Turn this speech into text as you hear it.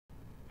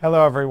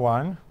Hello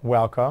everyone,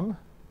 welcome.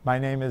 My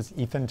name is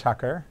Ethan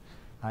Tucker.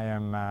 I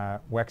am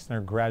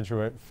Wexner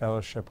Graduate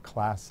Fellowship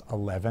Class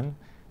 11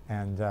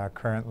 and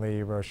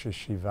currently Rosh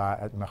Yeshiva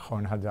at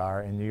Mechon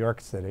Hadar in New York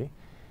City.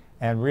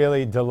 And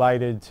really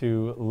delighted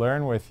to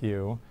learn with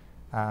you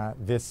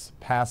this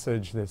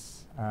passage,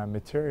 this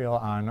material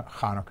on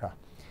Chanukah.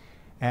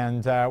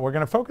 And we're going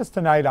to focus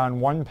tonight on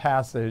one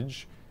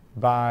passage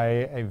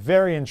by a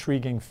very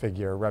intriguing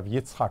figure, Rav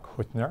Yitzchak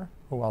Hutner,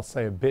 who I'll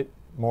say a bit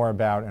more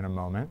about in a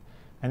moment.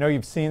 I know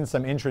you've seen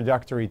some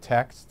introductory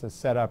text to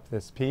set up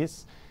this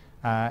piece,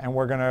 and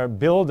we're going to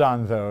build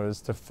on those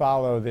to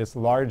follow this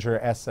larger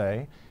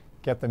essay,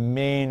 get the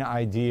main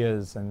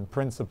ideas and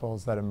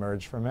principles that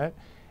emerge from it,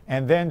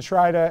 and then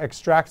try to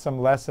extract some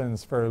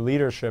lessons for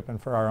leadership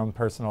and for our own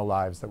personal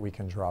lives that we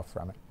can draw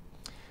from it.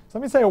 So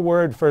let me say a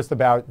word first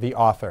about the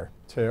author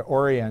to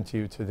orient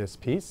you to this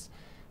piece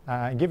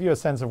and give you a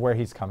sense of where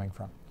he's coming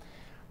from.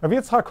 Rav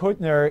Yitzchak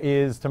Hutner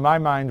is, to my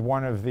mind,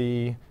 one of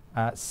the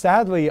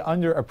sadly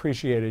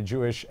underappreciated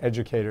Jewish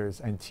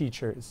educators and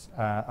teachers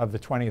of the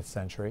 20th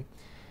century.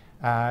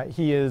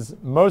 He is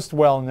most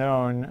well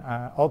known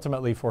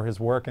ultimately for his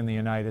work in the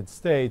United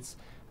States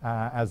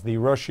as the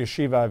Rosh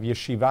Yeshiva of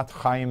Yeshivat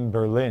Chaim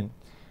Berlin,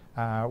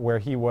 where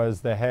he was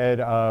the head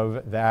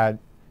of that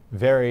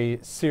very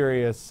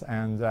serious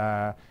and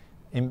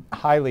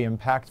highly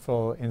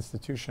impactful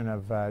institution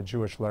of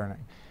Jewish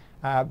learning.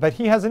 But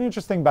he has an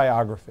interesting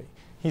biography.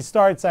 He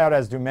starts out,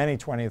 as do many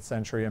 20th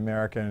century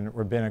American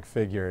rabbinic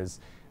figures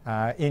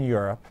in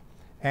Europe,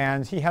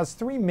 and he has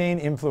three main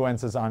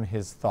influences on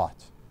his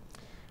thought.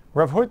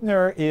 Rav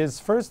Hutner is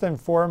first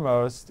and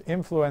foremost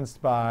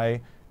influenced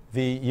by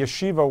the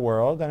yeshiva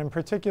world, and in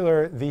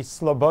particular the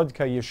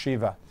Slobodka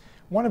yeshiva,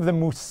 one of the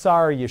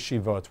Musar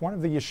yeshivot, one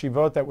of the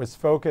yeshivot that was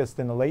focused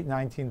in the late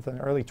 19th and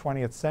early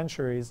 20th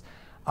centuries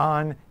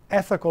on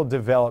ethical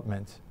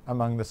development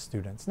among the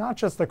students. Not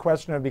just the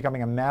question of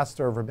becoming a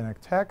master of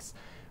rabbinic texts,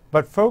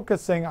 but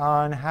focusing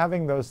on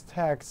having those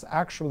texts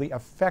actually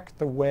affect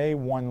the way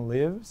one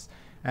lives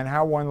and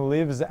how one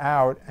lives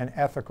out an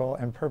ethical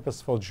and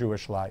purposeful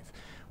Jewish life.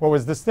 What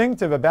was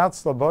distinctive about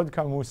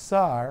Slobodka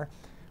Musar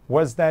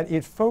was that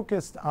it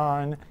focused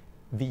on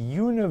the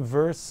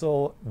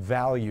universal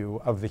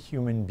value of the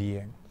human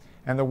being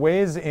and the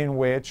ways in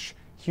which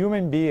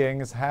human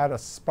beings had a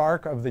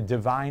spark of the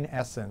divine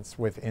essence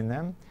within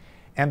them.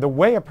 And the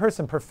way a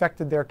person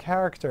perfected their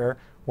character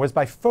was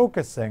by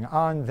focusing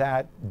on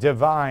that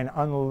divine,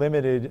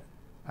 unlimited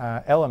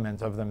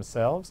element of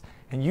themselves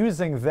and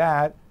using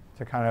that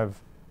to kind of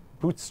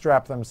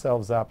bootstrap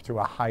themselves up to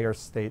a higher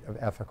state of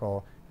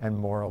ethical and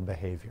moral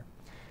behavior.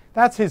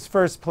 That's his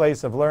first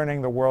place of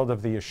learning the world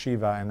of the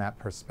yeshiva in that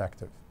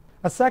perspective.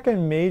 A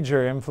second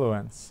major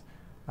influence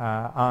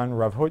on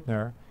Rav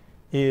Hutner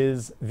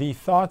is the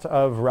thought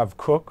of Rav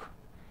Kook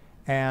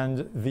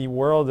and the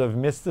world of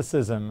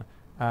mysticism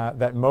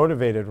that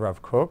motivated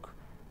Rav Kook.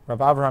 Rav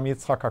Avraham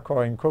Yitzchak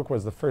HaKohen Kook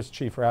was the first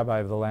chief rabbi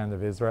of the land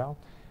of Israel,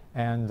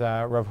 and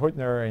Rav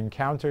Hutner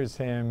encounters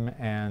him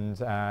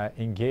and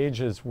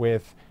engages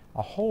with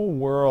a whole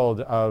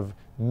world of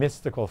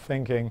mystical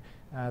thinking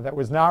that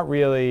was not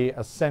really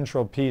a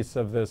central piece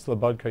of the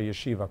Slobodka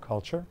yeshiva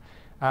culture,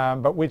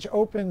 but which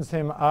opens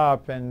him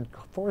up and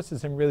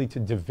forces him really to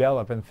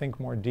develop and think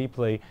more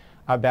deeply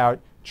about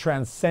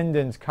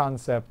transcendent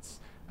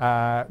concepts,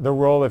 the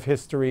role of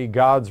history,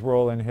 God's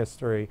role in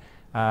history,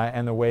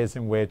 and the ways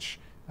in which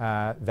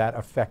that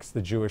affects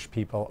the Jewish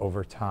people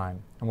over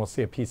time. And we'll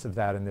see a piece of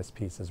that in this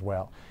piece as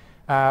well.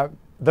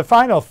 The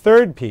final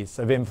third piece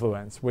of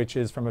influence, which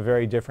is from a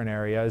very different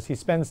area, is he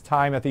spends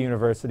time at the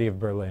University of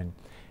Berlin.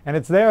 And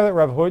it's there that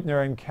Rav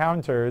Hutner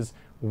encounters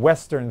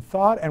Western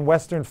thought and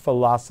Western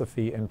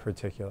philosophy in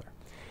particular.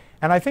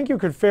 And I think you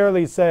could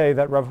fairly say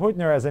that Rav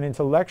Hutner, as an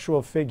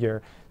intellectual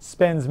figure,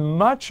 spends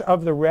much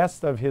of the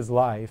rest of his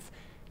life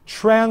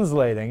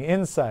translating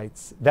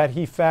insights that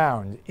he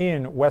found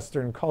in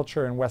Western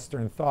culture and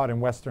Western thought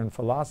and Western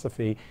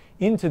philosophy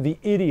into the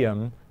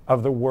idiom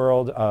of the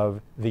world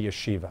of the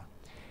yeshiva.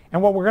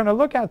 And what we're going to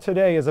look at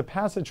today is a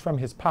passage from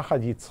his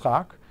Pachad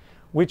Yitzchak,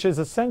 which is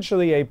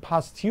essentially a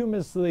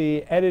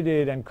posthumously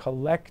edited and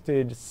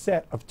collected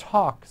set of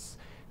talks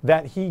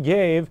that he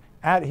gave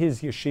at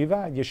his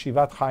yeshiva, at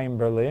Yeshivat Chaim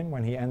Berlin,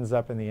 when he ends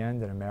up in the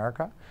end in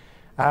America.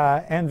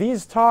 And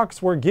these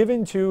talks were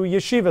given to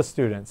yeshiva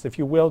students, if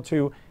you will,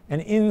 to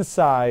an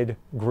inside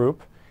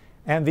group.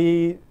 And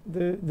the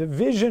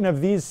vision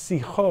of these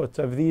sichot,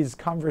 of these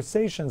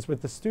conversations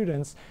with the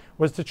students,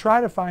 was to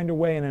try to find a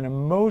way in an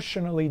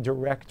emotionally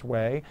direct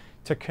way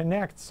to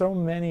connect so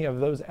many of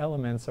those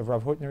elements of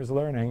Rav Hutner's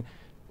learning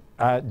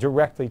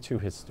directly to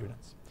his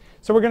students.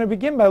 So we're going to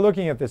begin by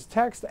looking at this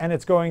text, and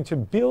it's going to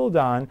build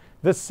on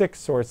the 6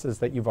 sources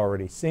that you've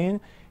already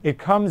seen. It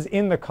comes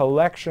in the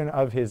collection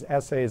of his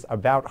essays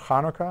about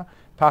Chanukah.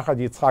 Pachad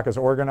Yitzchak is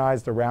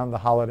organized around the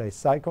holiday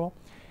cycle,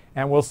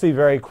 and we'll see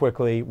very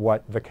quickly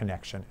what the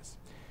connection is.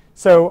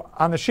 So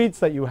on the sheets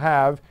that you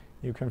have,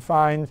 you can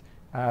find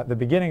the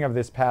beginning of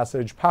this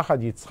passage,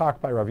 Pachad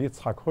Yitzchak by Rav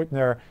Yitzchak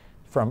Hutner,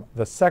 from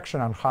the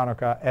section on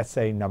Chanukah,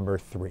 essay number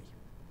 3.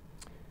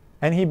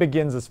 And he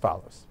begins as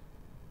follows.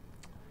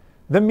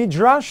 The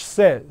Midrash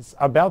says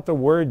about the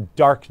word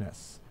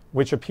darkness,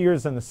 which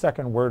appears in the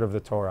second word of the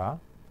Torah,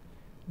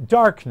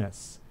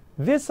 darkness.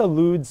 This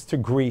alludes to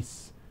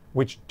Greece,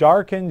 which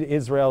darkened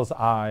Israel's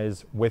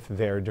eyes with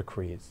their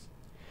decrees.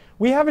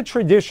 We have a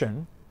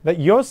tradition that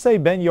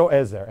Yosei ben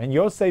Yoezer and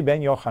Yosei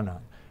ben Yochanan,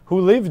 who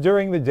lived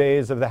during the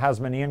days of the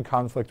Hasmonean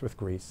conflict with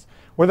Greece,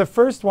 were the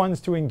first ones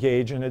to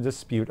engage in a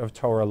dispute of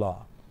Torah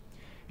law.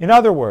 In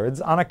other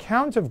words, on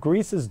account of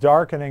Greece's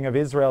darkening of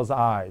Israel's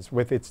eyes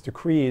with its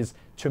decrees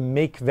to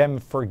make them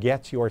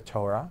forget your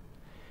Torah,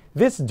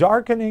 this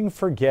darkening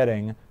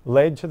forgetting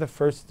led to the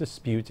first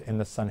dispute in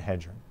the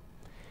Sanhedrin.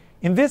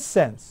 In this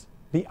sense,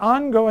 the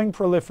ongoing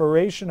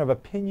proliferation of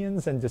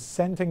opinions and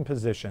dissenting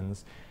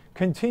positions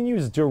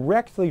continues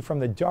directly from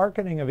the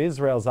darkening of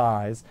Israel's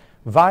eyes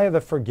via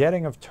the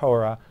forgetting of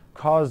Torah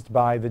caused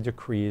by the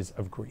decrees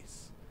of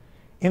Greece.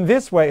 In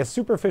this way, a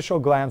superficial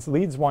glance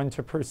leads one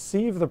to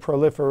perceive the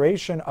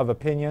proliferation of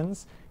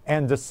opinions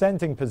and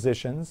dissenting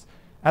positions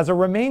as a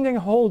remaining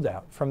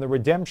holdout from the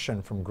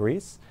redemption from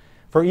Greece.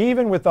 For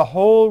even with the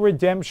whole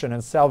redemption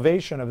and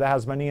salvation of the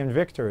Hasmonean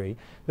victory,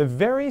 the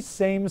very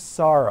same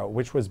sorrow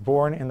which was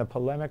born in the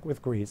polemic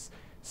with Greece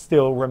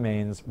still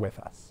remains with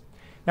us.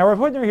 Now, Rav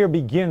Hutner here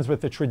begins with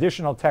the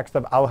traditional text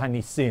of Al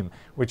Hanisim,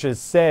 which is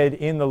said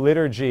in the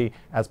liturgy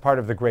as part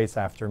of the grace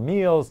after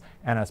meals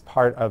and as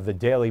part of the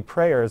daily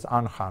prayers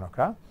on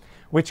Chanukah,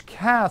 which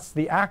casts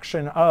the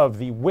action of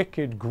the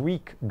wicked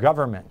Greek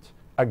government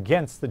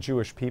against the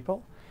Jewish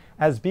people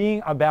as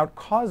being about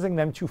causing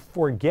them to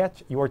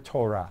forget your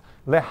Torah,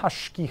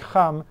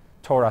 lehashkicham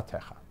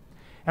Toratecha.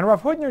 And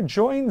Rav Hutner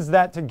joins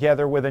that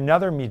together with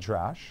another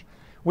midrash,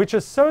 which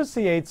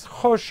associates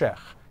choshech,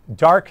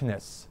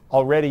 darkness,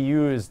 already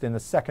used in the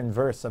second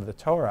verse of the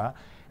Torah,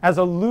 as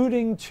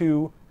alluding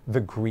to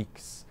the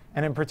Greeks,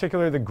 and in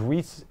particular the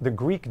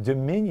Greek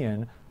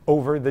dominion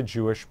over the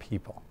Jewish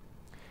people.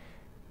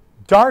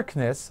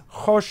 Darkness,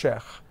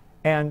 choshech,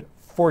 and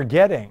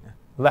forgetting,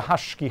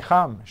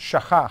 lehashkicham,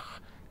 shachach,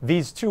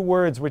 these two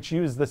words which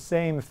use the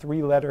same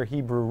three-letter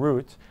Hebrew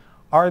root,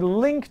 are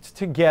linked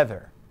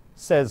together,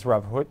 says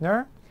Rav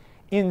Hutner,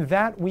 in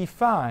that we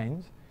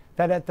find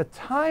that at the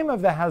time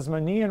of the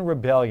Hasmonean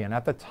rebellion,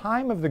 at the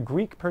time of the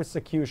Greek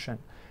persecution,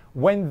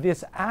 when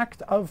this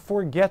act of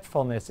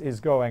forgetfulness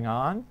is going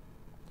on,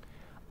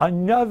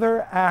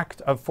 another act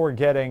of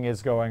forgetting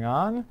is going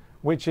on,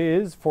 which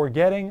is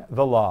forgetting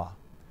the law.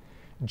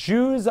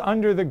 Jews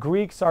under the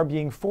Greeks are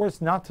being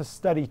forced not to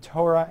study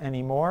Torah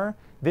anymore.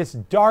 This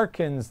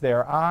darkens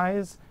their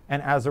eyes,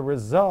 and as a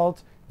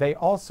result, they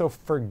also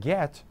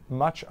forget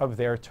much of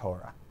their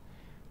Torah.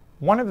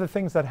 One of the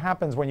things that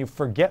happens when you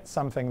forget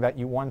something that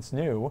you once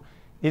knew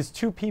is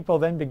two people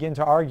then begin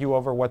to argue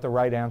over what the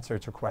right answer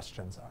to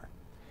questions are.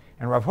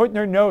 And Rav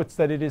Hutner notes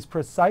that it is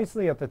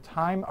precisely at the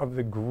time of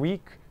the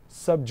Greek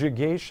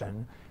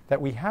subjugation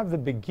that we have the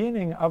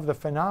beginning of the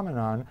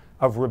phenomenon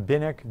of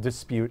rabbinic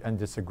dispute and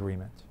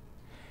disagreement.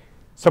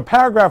 So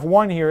paragraph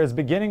 1 here is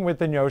beginning with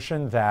the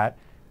notion that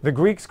the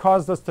Greeks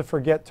caused us to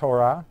forget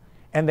Torah,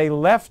 and they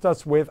left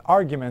us with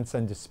arguments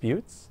and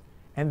disputes.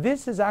 And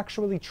this is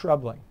actually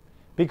troubling,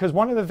 because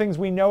one of the things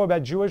we know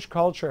about Jewish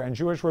culture and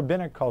Jewish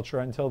rabbinic culture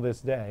until this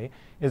day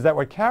is that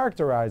what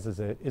characterizes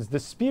it is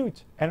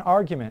dispute and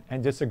argument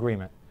and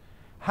disagreement.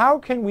 How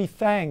can we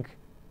thank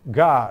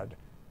God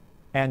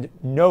and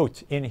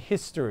note in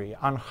history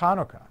on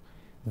Chanukah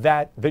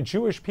that the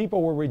Jewish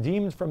people were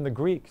redeemed from the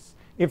Greeks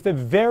if the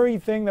very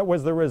thing that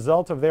was the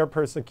result of their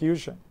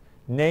persecution,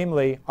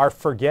 namely our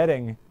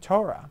forgetting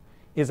Torah,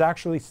 is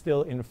actually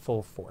still in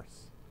full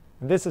force?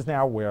 And this is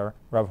now where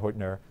Rav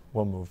Hutner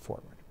will move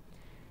forward.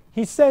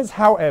 He says,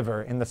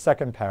 however, in the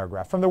second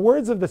paragraph, from the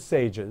words of the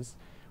sages,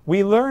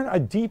 we learn a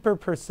deeper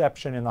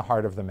perception in the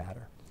heart of the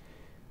matter.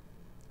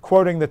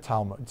 Quoting the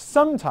Talmud,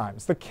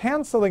 sometimes the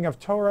canceling of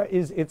Torah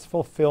is its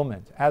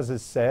fulfillment, as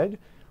is said,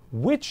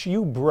 which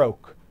you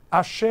broke,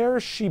 asher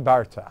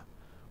shibarta,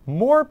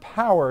 more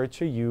power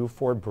to you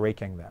for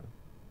breaking them.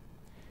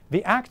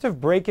 The act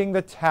of breaking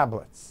the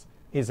tablets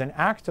is an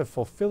act of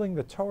fulfilling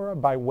the Torah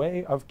by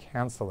way of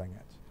canceling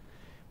it.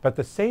 But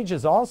the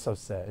sages also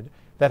said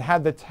that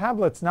had the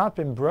tablets not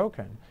been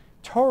broken,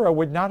 Torah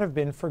would not have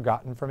been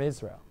forgotten from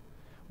Israel.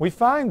 We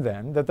find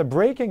then that the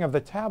breaking of the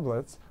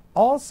tablets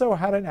also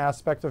had an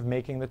aspect of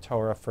making the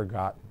Torah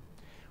forgotten.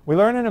 We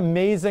learn an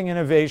amazing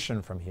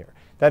innovation from here,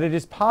 that it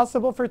is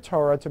possible for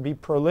Torah to be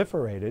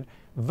proliferated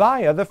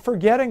via the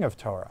forgetting of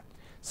Torah,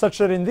 such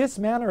that in this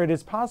manner it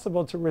is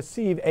possible to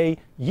receive a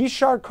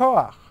yishar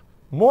koach,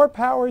 more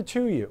power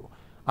to you,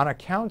 on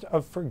account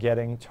of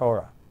forgetting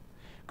Torah.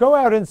 Go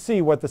out and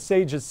see what the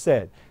sages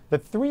said,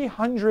 that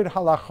 300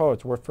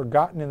 halachot were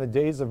forgotten in the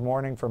days of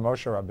mourning for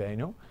Moshe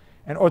Rabbeinu,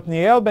 and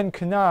Otniel ben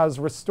Kenaz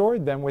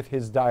restored them with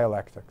his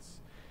dialectics.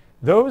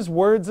 Those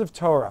words of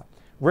Torah,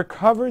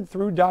 recovered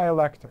through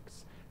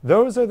dialectics,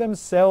 those are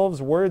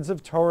themselves words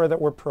of Torah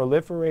that were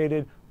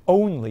proliferated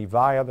only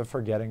via the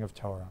forgetting of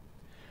Torah.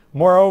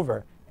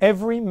 Moreover,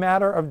 every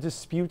matter of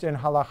dispute in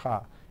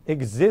halacha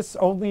exists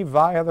only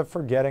via the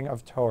forgetting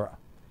of Torah.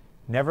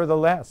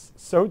 Nevertheless,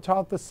 so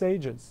taught the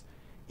sages,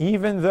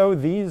 even though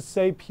these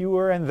say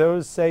pure and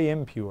those say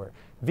impure,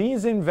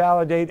 these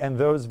invalidate and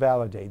those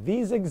validate,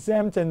 these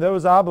exempt and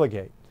those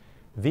obligate,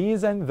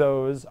 these and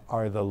those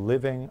are the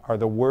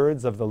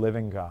words of the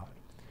living God.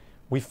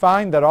 We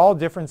find that all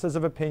differences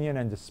of opinion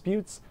and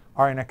disputes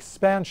are an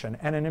expansion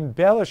and an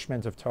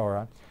embellishment of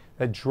Torah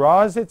that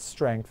draws its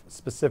strength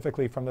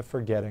specifically from the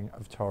forgetting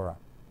of Torah.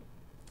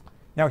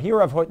 Now here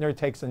Rav Hutner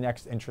takes the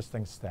next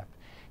interesting step.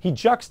 He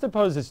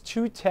juxtaposes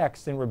two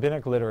texts in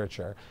rabbinic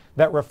literature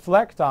that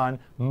reflect on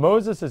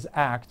Moses'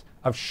 act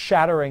of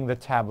shattering the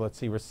tablets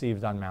he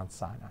received on Mount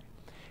Sinai.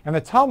 And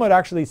the Talmud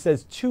actually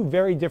says two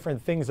very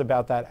different things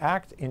about that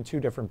act in two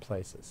different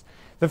places.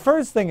 The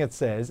first thing it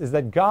says is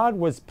that God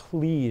was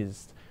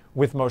pleased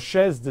with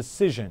Moshe's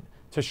decision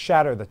to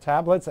shatter the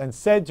tablets and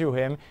said to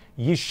him,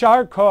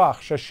 Yishar koach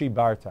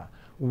sheshibarta,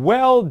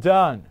 well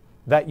done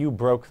that you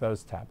broke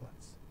those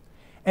tablets.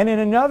 And in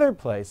another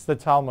place, the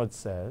Talmud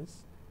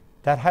says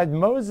that had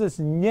Moses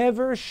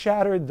never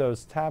shattered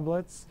those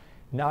tablets,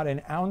 not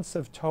an ounce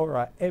of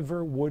Torah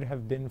ever would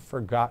have been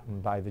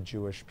forgotten by the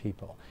Jewish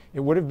people. It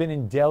would have been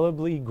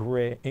indelibly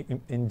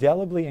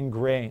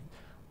ingrained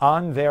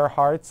on their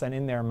hearts and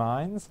in their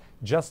minds,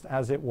 just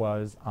as it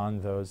was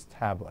on those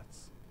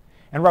tablets.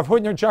 And Rav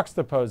Hutner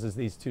juxtaposes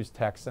these two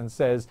texts and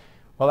says,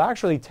 well,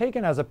 actually,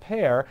 taken as a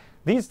pair,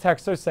 these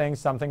texts are saying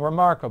something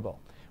remarkable,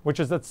 which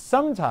is that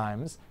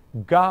sometimes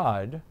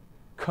God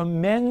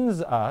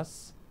commends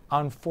us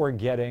on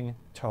forgetting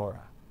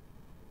Torah.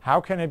 How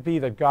can it be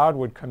that God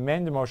would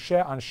commend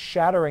Moshe on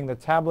shattering the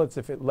tablets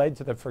if it led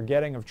to the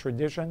forgetting of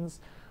traditions,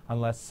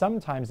 unless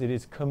sometimes it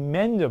is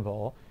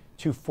commendable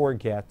to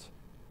forget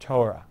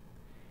Torah?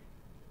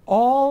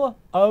 All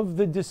of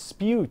the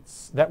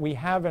disputes that we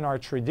have in our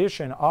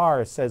tradition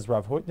are, says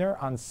Rav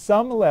Hutner, on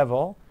some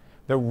level,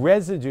 the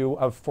residue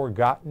of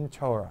forgotten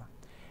Torah.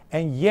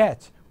 And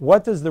yet,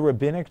 what does the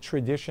rabbinic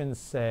tradition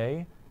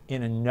say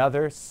in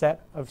another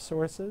set of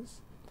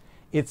sources?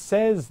 It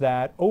says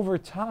that over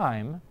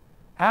time,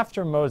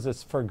 after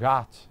Moses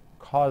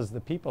caused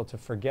the people to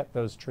forget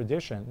those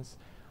traditions,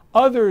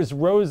 others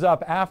rose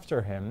up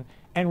after him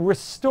and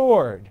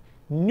restored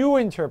new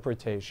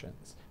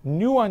interpretations,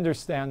 new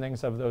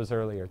understandings of those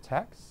earlier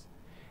texts.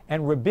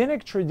 And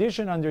rabbinic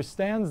tradition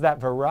understands that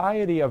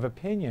variety of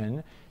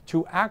opinion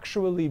to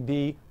actually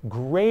be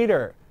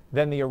greater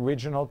than the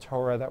original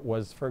Torah that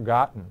was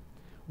forgotten.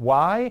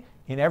 Why?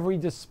 In every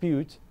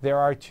dispute, there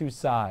are two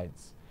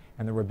sides.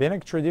 And the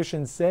rabbinic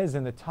tradition says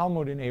in the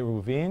Talmud in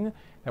Eruvin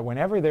that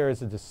whenever there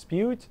is a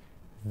dispute,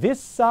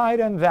 this side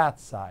and that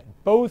side,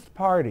 both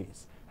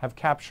parties, have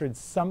captured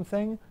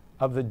something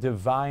of the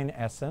divine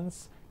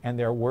essence, and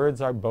their words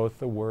are both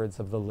the words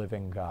of the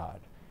living God.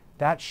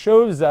 That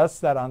shows us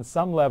that on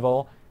some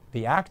level,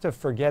 the act of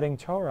forgetting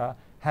Torah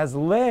has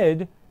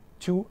led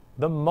to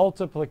the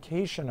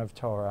multiplication of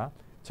Torah,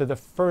 to the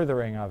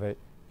furthering of it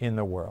in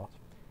the world.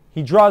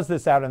 He draws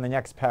this out in the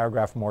next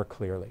paragraph more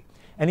clearly.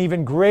 An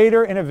even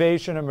greater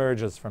innovation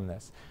emerges from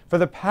this. For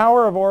the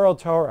power of oral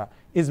Torah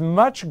is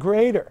much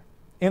greater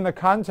in the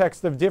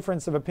context of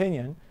difference of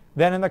opinion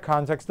than in the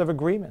context of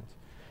agreement.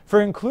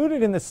 For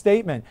included in the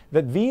statement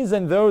that these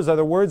and those are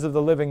the words of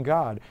the living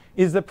God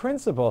is the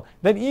principle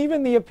that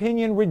even the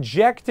opinion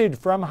rejected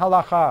from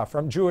halacha,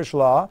 from Jewish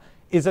law,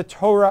 is a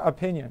Torah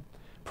opinion,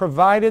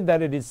 provided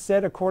that it is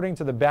said according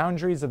to the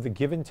boundaries of the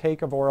give and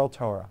take of oral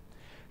Torah.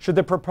 Should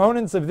the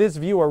proponents of this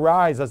view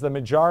arise as the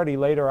majority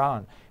later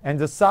on and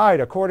decide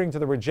according to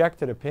the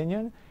rejected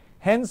opinion,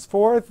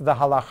 henceforth the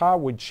halacha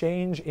would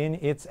change in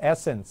its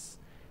essence.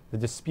 The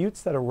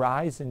disputes that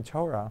arise in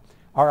Torah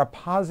are a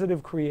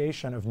positive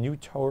creation of new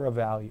Torah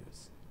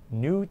values,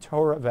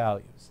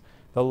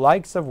 the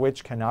likes of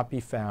which cannot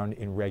be found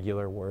in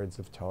regular words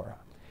of Torah.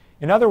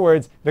 In other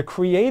words, the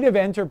creative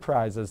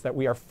enterprises that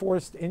we are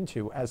forced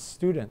into as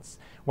students,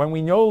 when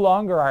we no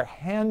longer are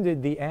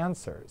handed the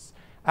answers,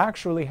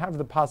 actually have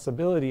the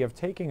possibility of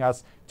taking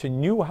us to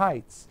new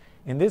heights,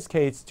 in this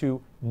case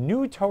to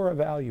new Torah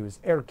values,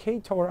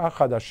 erkei Torah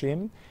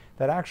chadashim,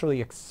 that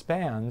actually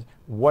expand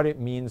what it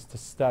means to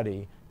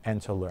study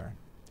and to learn.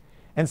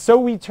 And so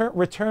we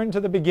return to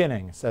the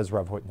beginning, says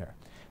Rav Hutner.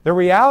 The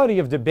reality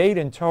of debate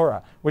in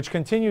Torah, which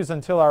continues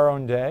until our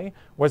own day,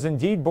 was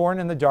indeed born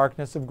in the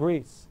darkness of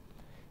Greece.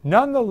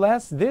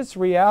 Nonetheless, this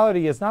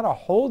reality is not a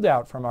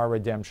holdout from our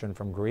redemption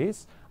from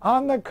Greece.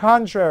 On the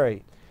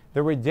contrary,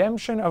 the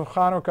redemption of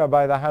Chanukah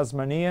by the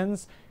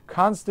Hasmoneans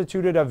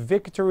constituted a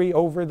victory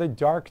over the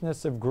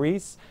darkness of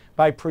Greece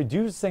by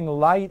producing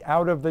light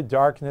out of the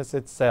darkness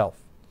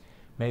itself.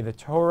 May the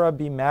Torah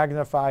be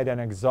magnified and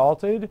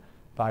exalted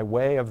by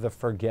way of the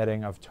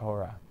forgetting of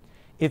Torah.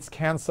 Its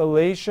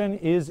cancellation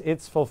is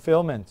its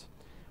fulfillment.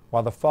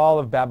 While the fall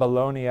of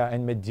Babylonia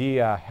and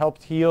Media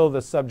helped heal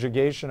the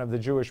subjugation of the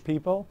Jewish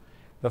people,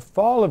 the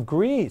fall of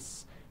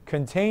Greece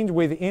contained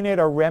within it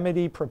a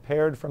remedy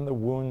prepared from the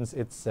wounds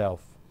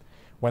itself.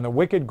 When the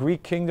wicked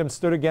Greek kingdom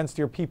stood against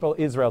your people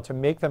Israel to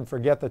make them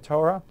forget the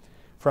Torah,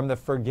 from the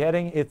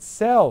forgetting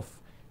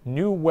itself,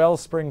 new well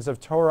springs of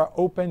Torah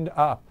opened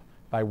up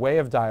by way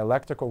of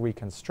dialectical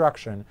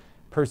reconstruction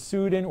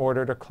pursued in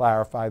order to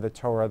clarify the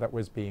Torah that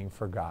was being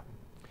forgotten.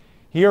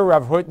 Here,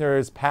 Rav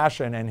Hutner's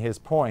passion and his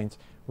point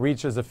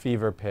reaches a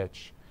fever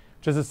pitch,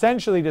 which is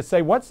essentially to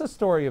say, what's the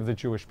story of the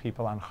Jewish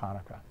people on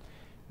Chanukah?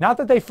 Not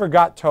that they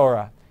forgot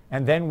Torah,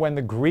 and then when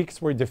the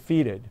Greeks were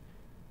defeated,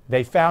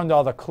 they found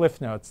all the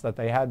cliff notes that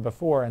they had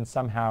before and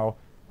somehow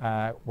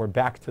were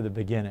back to the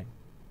beginning.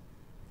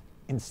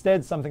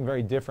 Instead, something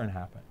very different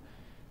happened.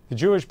 The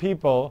Jewish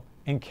people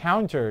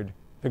encountered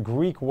the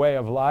Greek way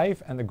of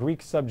life and the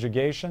Greek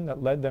subjugation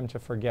that led them to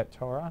forget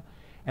Torah,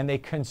 and they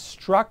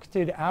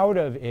constructed out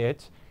of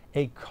it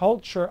a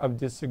culture of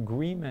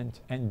disagreement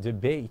and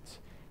debate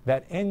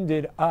that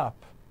ended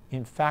up,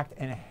 in fact,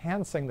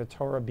 enhancing the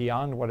Torah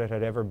beyond what it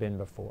had ever been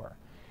before.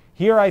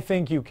 Here I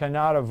think you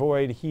cannot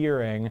avoid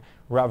hearing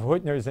Rav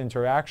Hutner's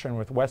interaction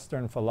with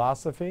Western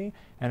philosophy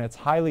and its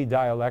highly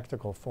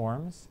dialectical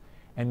forms,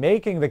 and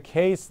making the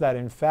case that,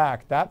 in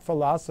fact, that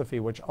philosophy,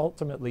 which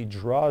ultimately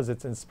draws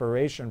its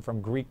inspiration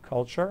from Greek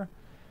culture,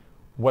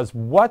 was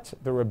what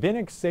the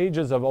rabbinic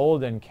sages of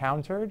old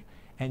encountered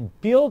and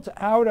built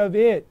out of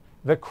it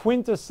the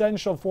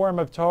quintessential form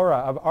of Torah,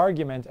 of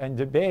argument and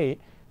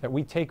debate that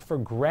we take for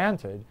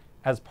granted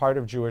as part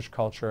of Jewish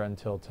culture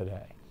until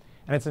today.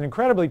 And it's an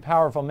incredibly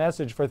powerful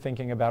message for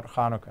thinking about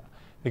Chanukah,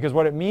 because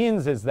what it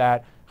means is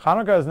that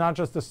Chanukah is not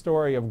just a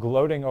story of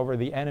gloating over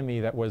the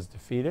enemy that was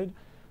defeated.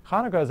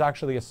 Chanukah is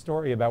actually a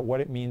story about what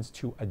it means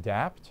to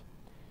adapt,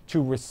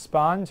 to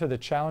respond to the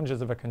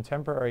challenges of a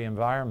contemporary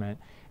environment,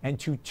 and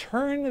to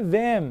turn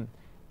them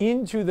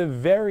into the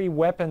very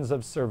weapons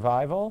of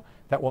survival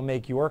that will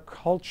make your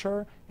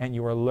culture and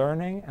your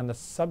learning and the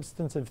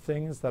substantive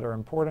things that are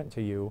important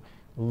to you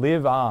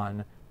live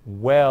on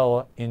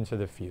well into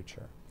the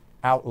future,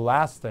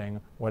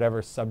 outlasting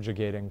whatever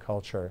subjugating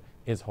culture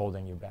is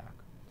holding you back.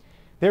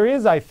 There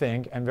is, I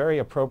think, and very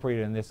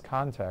appropriate in this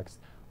context,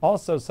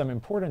 also some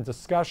important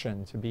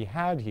discussion to be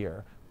had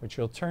here, which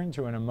you'll turn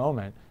to in a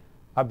moment,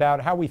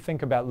 about how we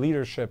think about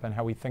leadership and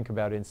how we think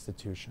about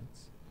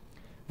institutions.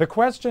 The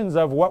questions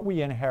of what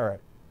we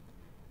inherit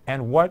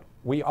and what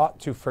we ought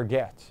to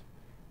forget,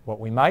 what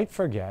we might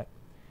forget,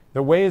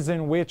 the ways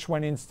in which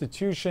when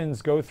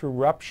institutions go through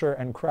rupture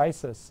and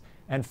crisis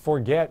and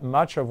forget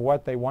much of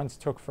what they once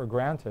took for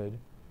granted,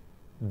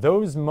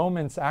 those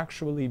moments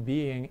actually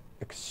being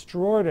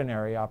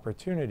extraordinary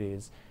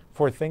opportunities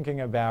for thinking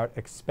about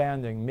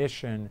expanding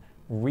mission,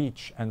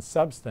 reach, and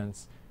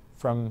substance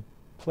from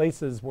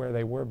places where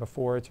they were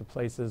before to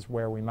places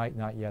where we might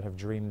not yet have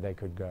dreamed they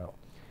could go.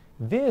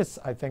 This,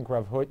 I think,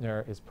 Rav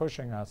Hutner is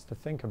pushing us to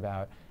think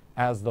about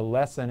as the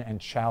lesson and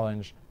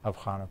challenge of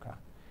Chanukah.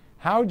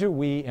 How do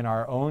we, in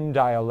our own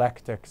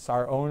dialectics,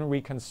 our own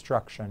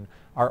reconstruction,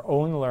 our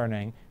own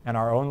learning, and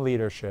our own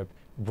leadership,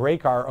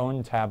 break our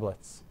own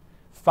tablets?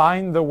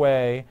 Find the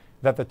way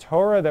that the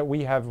Torah that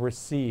we have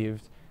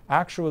received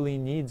actually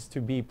needs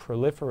to be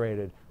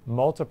proliferated,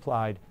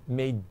 multiplied,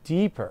 made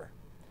deeper,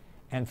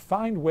 and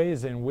find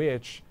ways in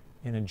which,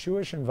 in a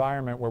Jewish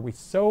environment where we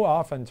so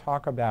often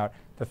talk about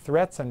the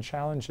threats and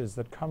challenges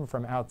that come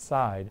from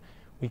outside,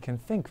 we can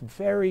think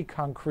very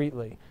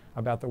concretely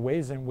about the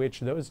ways in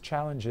which those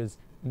challenges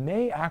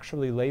may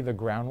actually lay the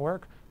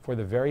groundwork for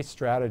the very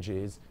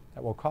strategies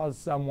that will cause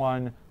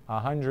someone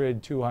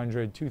 100,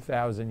 200,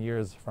 2,000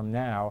 years from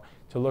now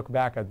to look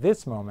back at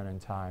this moment in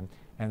time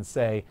and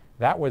say,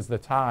 that was the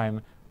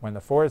time when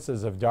the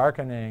forces of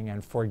darkening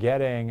and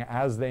forgetting,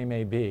 as they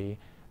may be,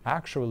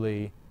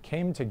 actually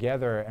came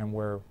together and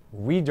were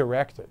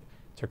redirected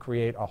to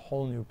create a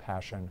whole new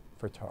passion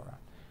for Torah.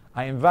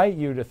 I invite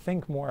you to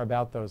think more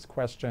about those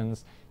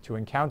questions, to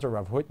encounter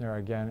Rav Hutner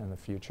again in the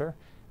future,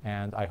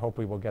 and I hope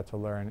we will get to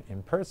learn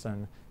in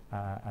person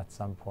at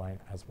some point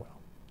as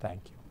well.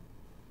 Thank you.